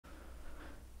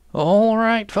All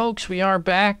right, folks, we are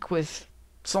back with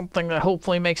something that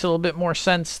hopefully makes a little bit more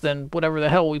sense than whatever the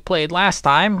hell we played last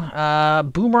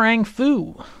time. Boomerang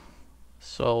Foo.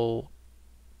 So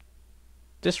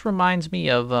this reminds me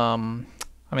of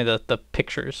the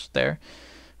pictures there.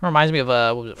 It reminds me of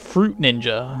what was it, Fruit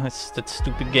Ninja. That's that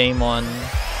stupid game on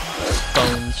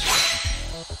phones.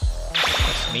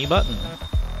 Press me button.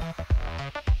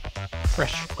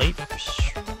 Fresh flavors.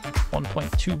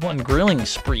 1.21 grilling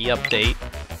spree update.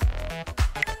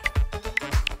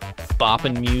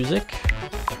 Bopping music.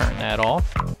 Turn that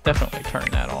off. Definitely turn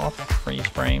that off. Freeze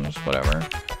frames, whatever.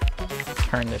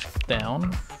 Turn this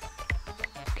down.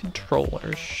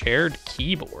 Controllers. Shared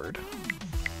keyboard.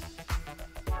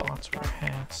 Bots wear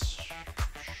hats.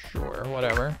 Sure,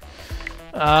 whatever.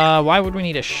 Why would we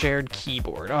need a shared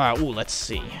keyboard? Ooh, let's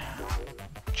see.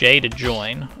 J to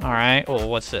join. Alright. Oh,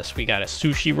 what's this? We got a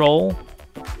sushi roll.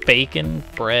 Bacon,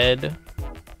 bread,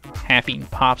 half-eaten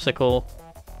popsicle,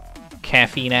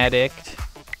 caffeine addict,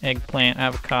 eggplant,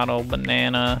 avocado,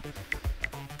 banana.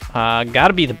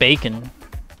 Gotta be the bacon.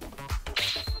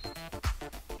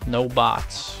 No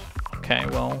bots. Okay,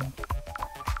 well,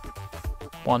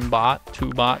 1 bot, 2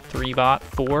 bot, 3 bot,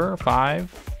 4, 5.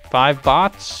 5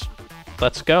 bots.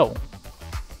 Let's go.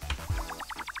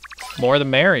 More the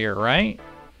merrier, right?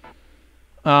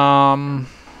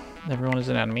 Everyone is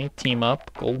an enemy. Team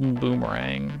up. Golden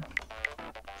Boomerang.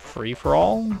 Free for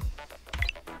all.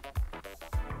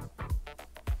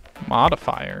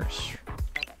 Modifiers.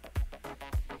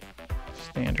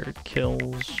 Standard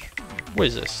kills. What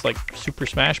is this? Like Super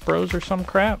Smash Bros. Or some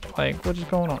crap? Like, what is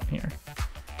going on here?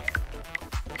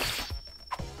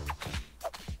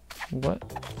 What?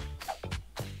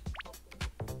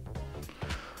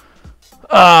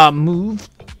 Move.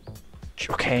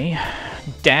 Okay.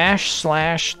 Dash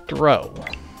slash throw.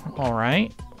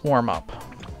 Alright. Warm up.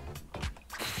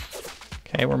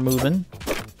 Okay, we're moving.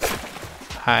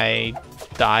 I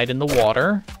died in the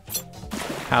water.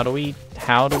 How do we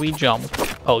jump?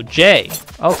 Oh, J.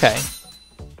 Okay.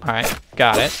 Alright,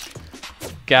 got it.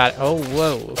 Got it. Oh,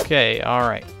 whoa. Okay,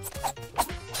 alright.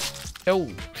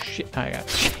 Oh, shit. I got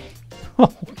J.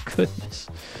 Oh, goodness.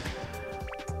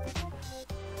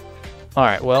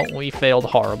 Alright, well, we failed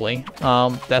horribly.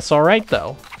 That's alright,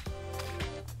 though.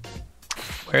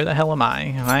 Where the hell am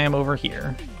I? I am over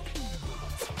here.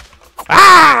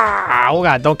 Ah! Oh,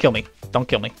 God, don't kill me. Don't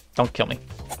kill me. Don't kill me.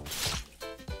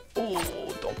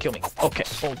 Oh, don't kill me. Okay.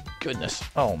 Oh, goodness.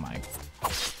 Oh, my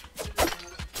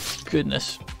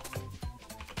goodness.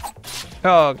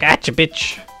 Oh, gotcha,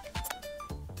 bitch.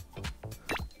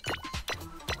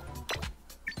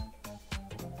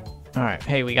 Alright,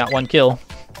 hey, we got 1 kill.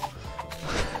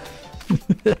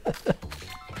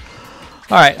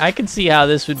 Alright, I can see how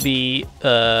this would be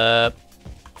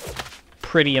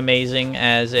pretty amazing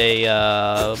as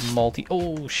a multi...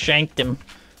 Oh, shanked him.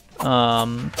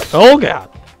 Oh god.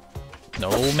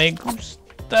 No me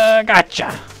gusta.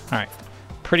 Gotcha. Alright.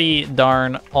 Pretty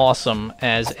darn awesome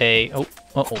as a... Oh,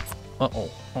 uh-oh.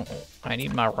 Uh-oh. Uh-oh. I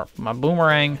need my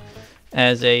boomerang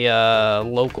as a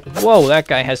local... Whoa, that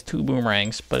guy has 2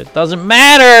 boomerangs, but it doesn't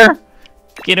matter!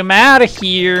 Get him out of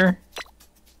here!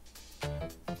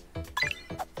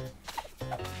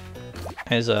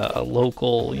 As a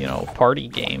local, you know, party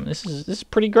game. This is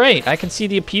pretty great. I can see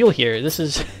the appeal here. This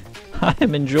is... I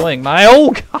am enjoying my...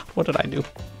 Oh, God! What did I do?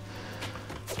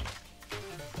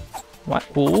 What?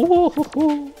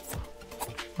 Ooh,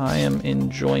 I am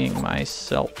enjoying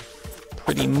myself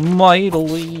pretty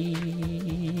mightily.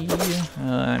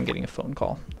 I'm getting a phone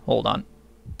call. Hold on.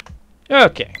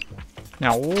 Okay.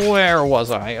 Now, where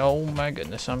was I? Oh, my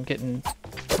goodness. I'm getting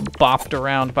bopped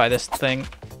around by this thing.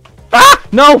 Ah!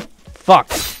 No!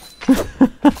 Fuck.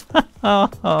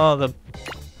 Oh,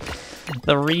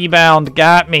 the rebound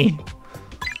got me.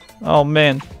 Oh,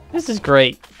 man. This is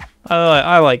great.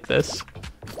 I like this.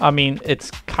 I mean, it's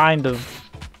kind of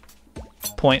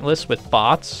pointless with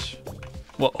bots.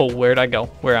 Well, oh, where'd I go?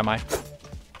 Where am I?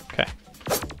 Okay.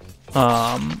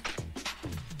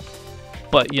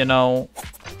 But, you know...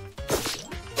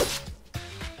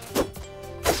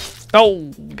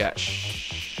 Oh,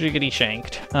 gosh. Shiggity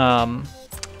shanked.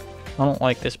 I don't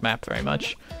like this map very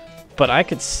much. But I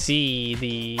could see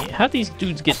the... How'd these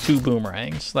dudes get 2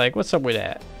 boomerangs? Like, what's up with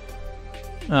that?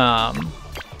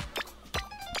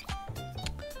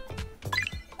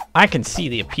 I can see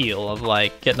the appeal of,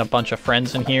 like, getting a bunch of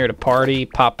friends in here to party,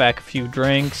 pop back a few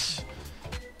drinks.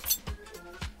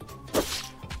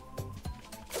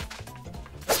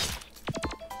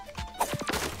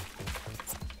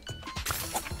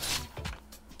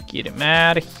 Get him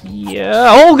out of here.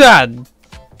 Oh, God!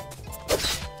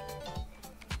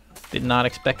 Did not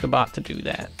expect the bot to do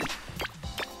that.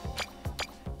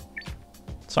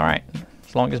 It's alright.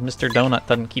 As long as Mr. Donut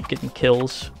doesn't keep getting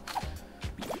kills.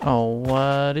 Oh,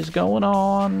 what is going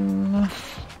on?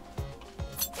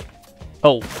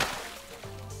 Oh.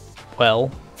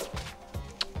 Well.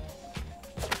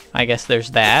 I guess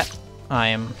there's that. I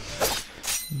am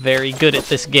very good at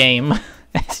this game,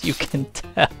 as you can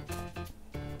tell.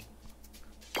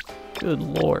 Good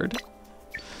lord.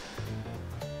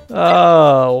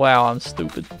 Oh, wow, I'm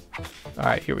stupid.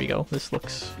 Alright, here we go. This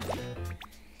looks...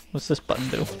 What's this button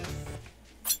do?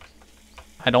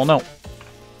 I don't know.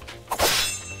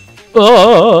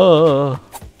 Oh!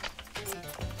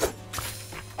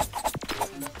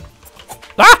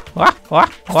 Ah! Ah!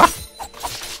 Ah! Ah!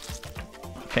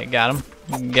 Okay, got him.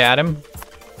 Got him.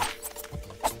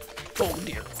 Oh,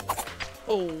 dear.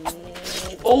 Oh.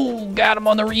 Oh, got him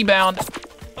on the rebound.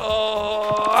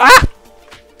 Oh, ah!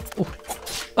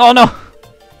 Oh no!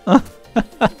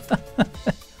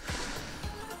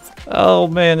 Oh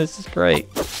man, this is great.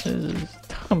 This is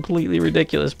completely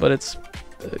ridiculous, but it's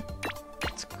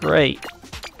great.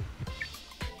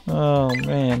 Oh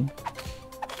man.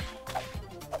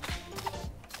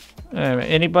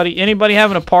 Anybody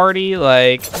having a party?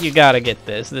 Like, you gotta get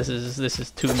this. This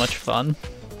is too much fun.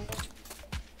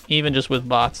 Even just with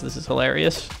bots, this is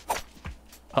hilarious.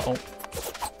 Uh-oh.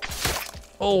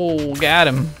 Oh, got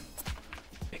him.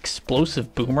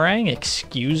 Explosive boomerang?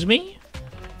 Excuse me?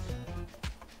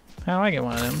 How do I get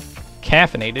one of them?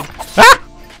 Caffeinated. Ah!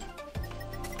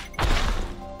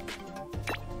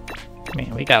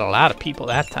 Man, we got a lot of people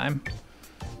that time.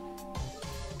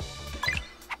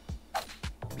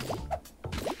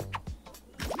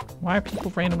 Why are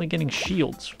people randomly getting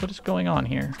shields? What is going on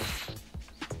here?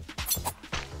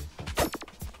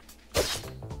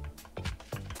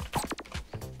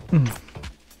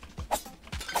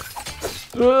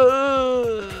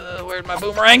 Where'd my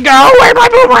boomerang go? Where'd my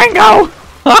boomerang go?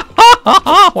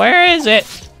 Where is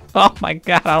it? Oh my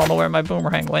god, I don't know where my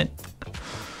boomerang went.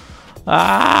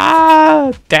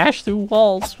 Ah, dash through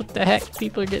walls. What the heck?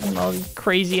 People are getting all these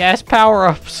crazy ass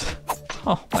power-ups.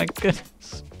 Oh my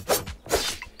goodness.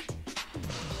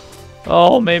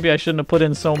 Oh, maybe I shouldn't have put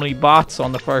in so many bots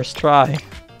on the first try.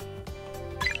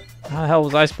 How the hell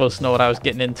was I supposed to know what I was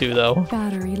getting into, though?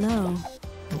 Battery low.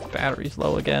 Battery's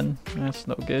low again. That's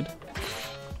no good.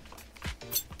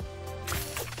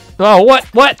 Oh, what?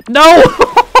 What? No!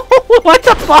 What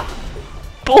the fuck?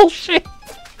 Bullshit!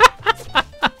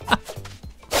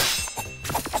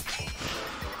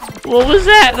 What was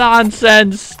that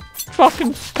nonsense?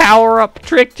 Fucking power-up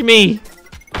tricked me.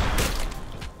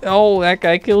 Oh, that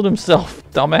guy killed himself,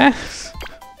 dumbass.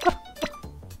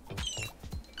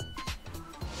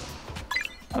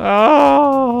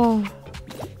 Oh.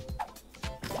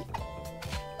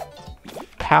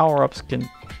 Power-ups can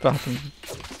fucking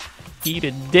eat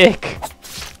a dick.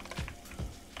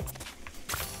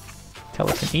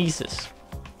 Telekinesis.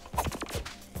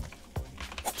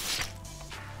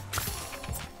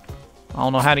 I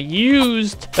don't know how to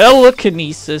use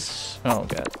telekinesis. Oh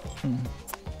god.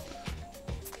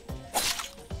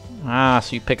 Ah,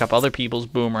 so you pick up other people's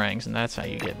boomerangs and that's how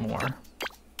you get more.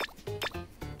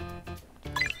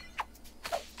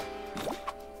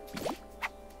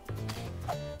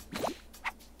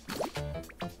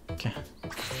 Okay.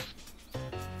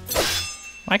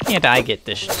 Why can't I get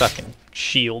this fucking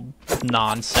shield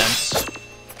nonsense?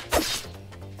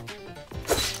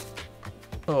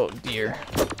 Oh dear.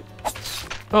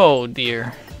 Oh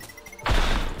dear.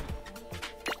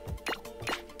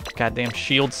 Goddamn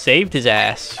shield saved his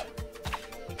ass.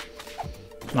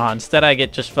 Nah, instead I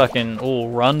get just fucking, oh,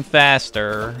 run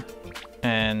faster.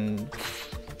 And...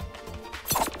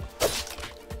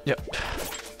 Yep.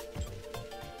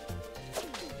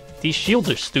 These shields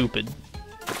are stupid.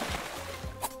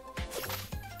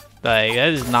 Like, that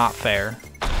is not fair.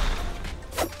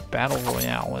 Battle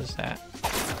Royale, what is that?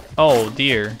 Oh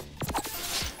dear.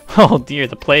 Oh dear,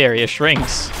 the play area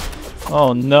shrinks.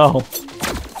 Oh no.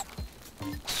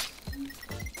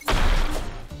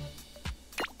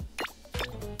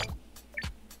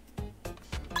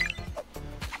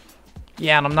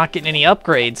 Yeah, and I'm not getting any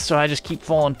upgrades, so I just keep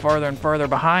falling farther and farther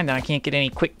behind, and I can't get any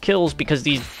quick kills because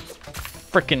these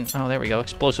frickin'... Oh, there we go,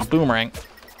 explosive boomerang.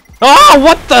 Oh,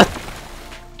 what the...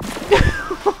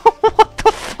 What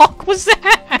the fuck was that?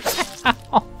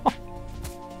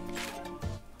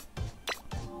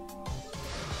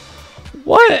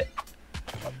 What?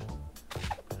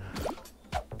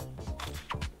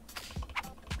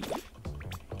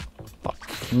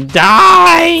 Fucking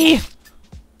die!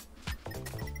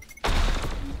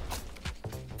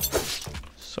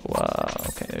 So,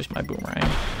 okay, there's my boomerang.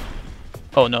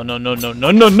 Oh, no, no, no, no,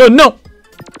 no, no, no, no!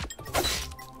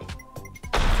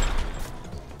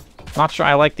 Not sure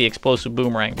I like the explosive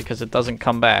boomerang because it doesn't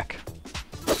come back.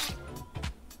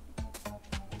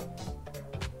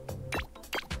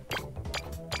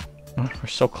 Oh, we're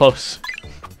so close.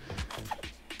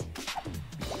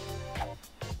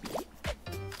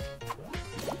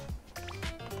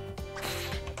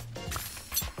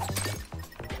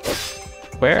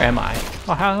 Where am I?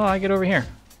 Oh, how do I get over here?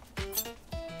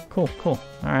 Cool, cool.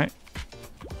 All right.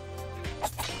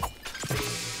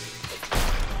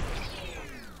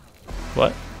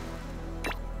 What?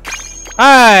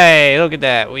 Hey, look at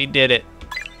that. We did it.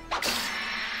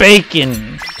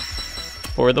 Bacon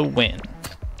for the win.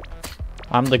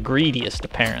 I'm the greediest,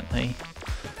 apparently.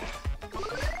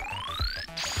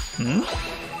 Hmm?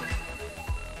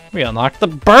 We unlocked the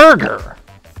burger.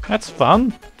 That's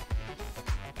fun.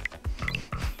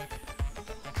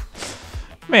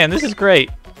 Man, this is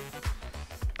great.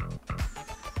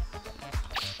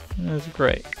 This is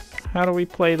great. How do we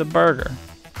play the burger?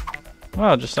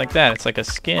 Well, just like that. It's like a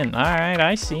skin. Alright,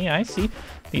 I see, I see.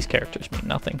 These characters mean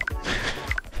nothing.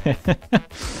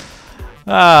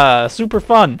 Super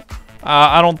fun.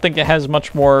 I don't think it has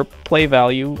much more play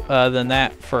value than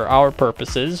that for our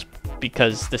purposes,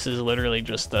 because this is literally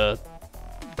just a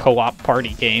co-op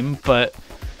party game, but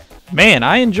man,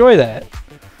 I enjoy that.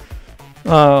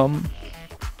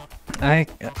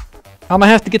 I'm gonna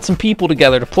have to get some people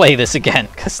together to play this again,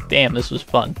 because damn, this was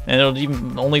fun. And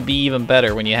it'll only be even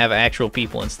better when you have actual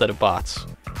people instead of bots.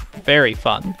 Very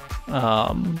fun.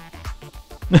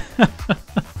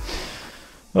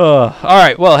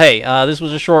 Alright, well, hey, this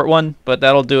was a short one, but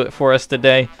that'll do it for us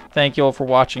today. Thank you all for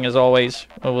watching, as always.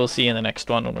 We'll see you in the next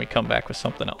one when we come back with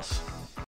something else.